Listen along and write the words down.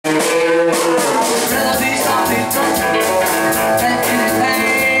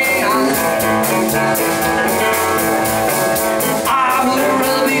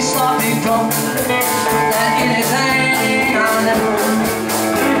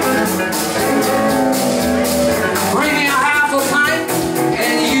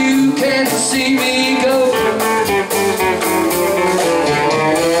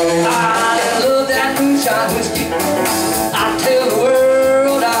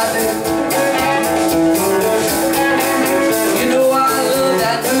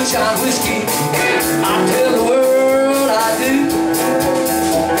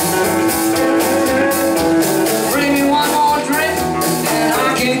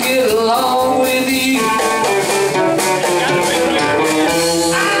get along with you.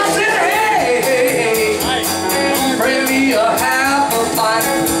 I said, hey, bring me a half a pint.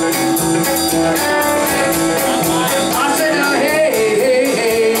 I said,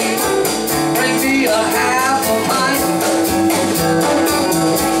 hey, bring me a half a pint.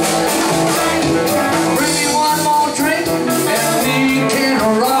 Bring me one more drink and we can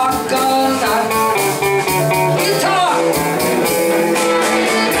rock all night. Guitar!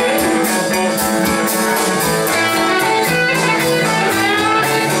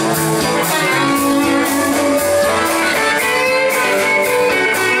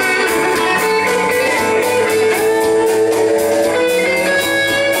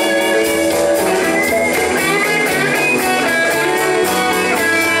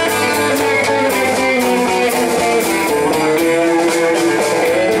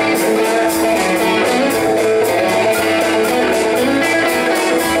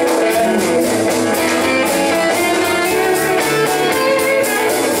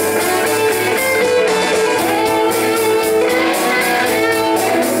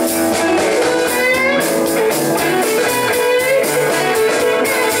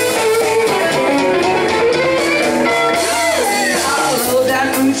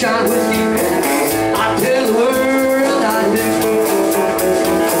 Moonshine whiskey, I tell the world I do.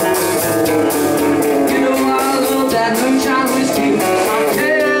 You know I love that moonshine whiskey, I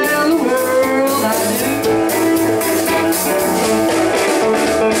tell the world I do.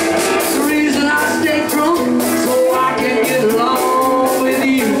 The reason I stay drunk, so I can get along with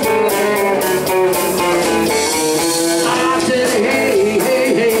you. I said, hey,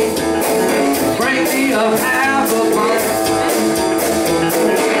 bring me a half a pint.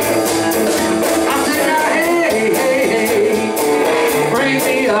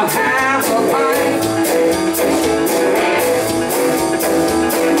 A half a pint.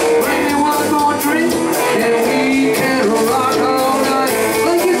 Bring me one more drink and we can rock all night.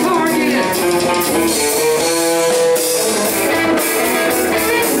 Play guitar again.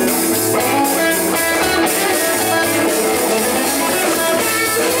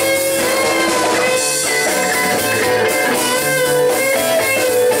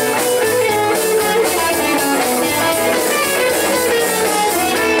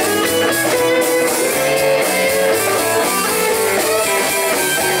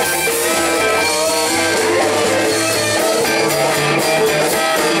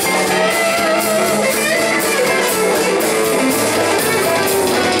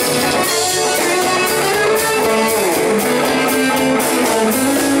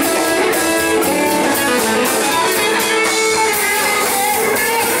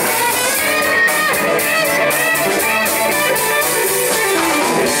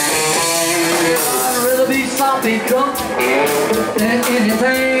 I'd rather be sloppy drunk than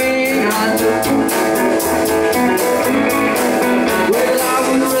anything I do.